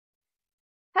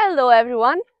Hello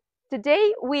everyone,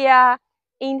 today we are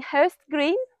in Hurst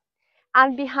Green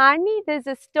and behind me there's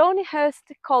a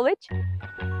Stonyhurst college.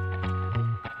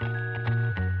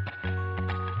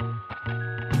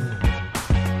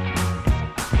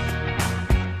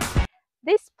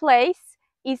 This place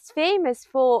is famous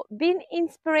for being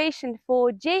inspiration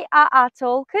for J.R.R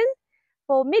Tolkien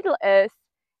for Middle-earth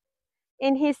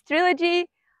in his trilogy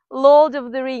Lord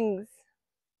of the Rings.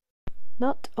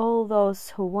 Not all those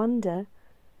who wander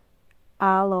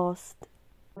are lost.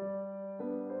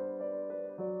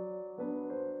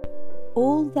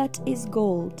 All that is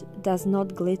gold does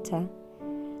not glitter.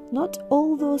 Not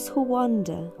all those who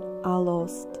wander are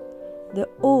lost. The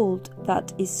old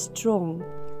that is strong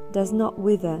does not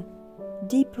wither.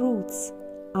 Deep roots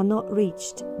are not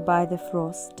reached by the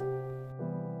frost.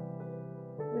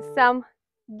 There's some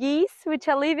geese which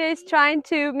Olivia is trying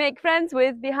to make friends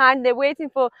with behind. They're waiting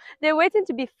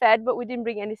to be fed, but we didn't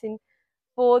bring anything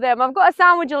for them. I've got a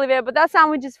sandwich, Olivia, but that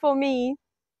sandwich is for me.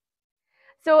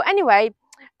 So anyway,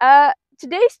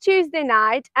 today's Tuesday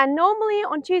night, and normally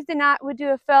on Tuesday night we do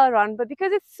a fell run, but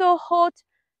because it's so hot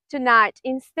tonight,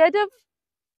 instead of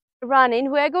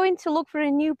running, we're going to look for a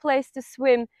new place to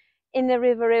swim in the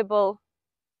River Ribble.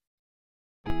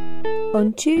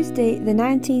 On Tuesday, the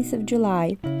 19th of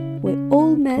July, we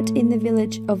all met in the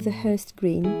village of the Hurst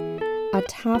Green at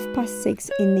 6:30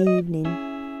 in the evening.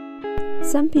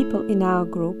 Some people in our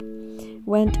group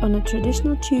went on a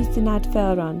traditional Tuesday night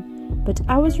fell run, but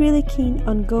I was really keen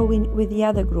on going with the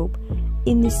other group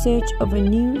in the search of a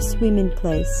new swimming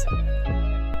place.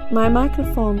 My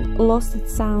microphone lost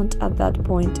its sound at that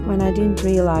point when I didn't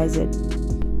realize it.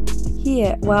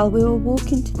 Here, while we were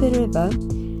walking to the river,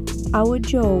 our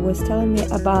Joe was telling me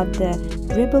about the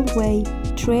Ribble Way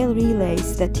trail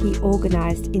relays that he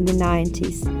organized in the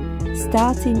 90s,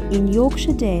 starting in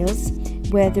Yorkshire Dales,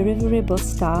 where the River Ribble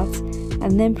starts,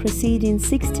 and then proceeding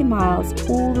 60 miles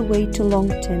all the way to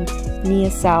Longton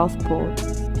near Southport.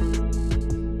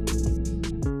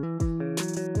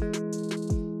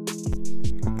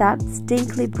 That's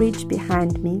Dinckley Bridge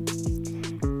behind me.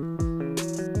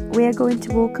 We are going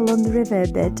to walk along the river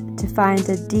a bit to find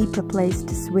a deeper place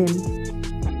to swim.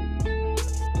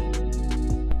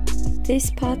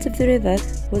 This part of the river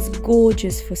was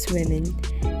gorgeous for swimming.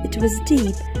 It was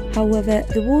deep, however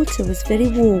the water was very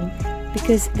warm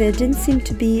because there didn't seem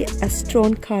to be a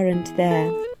strong current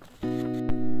there.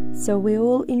 So we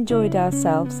all enjoyed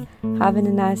ourselves having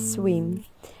a nice swim.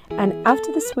 And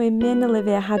after the swim, me and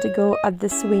Olivia had to go at the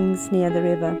swings near the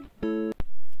river.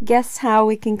 Guess how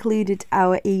we concluded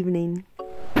our evening.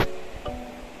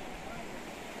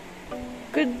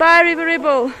 Goodbye, River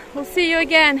Ribble. We'll see you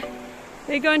again.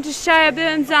 We're going to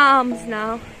Shireburn's Arms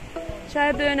now.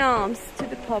 Shireburn Arms, to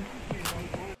the pub.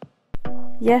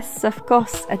 Yes, of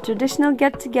course, a traditional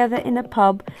get-together in a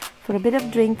pub for a bit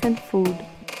of drink and food.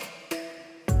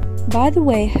 By the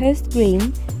way, Hurst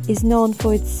Green is known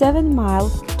for its 7-mile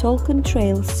Tolkien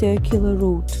Trail circular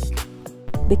route.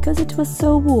 Because it was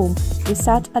so warm, we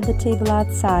sat at the table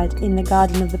outside in the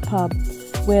garden of the pub,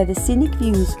 where the scenic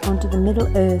views onto the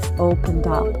Middle-earth opened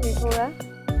up.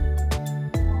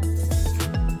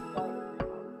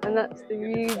 And that's the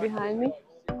view behind me.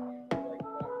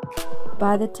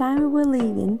 By the time we were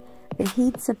leaving, the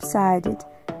heat subsided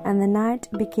and the night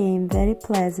became very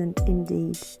pleasant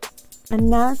indeed. And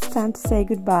now it's time to say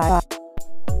goodbye.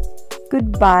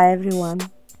 Goodbye everyone.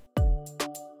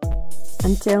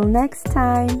 Until next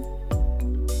time.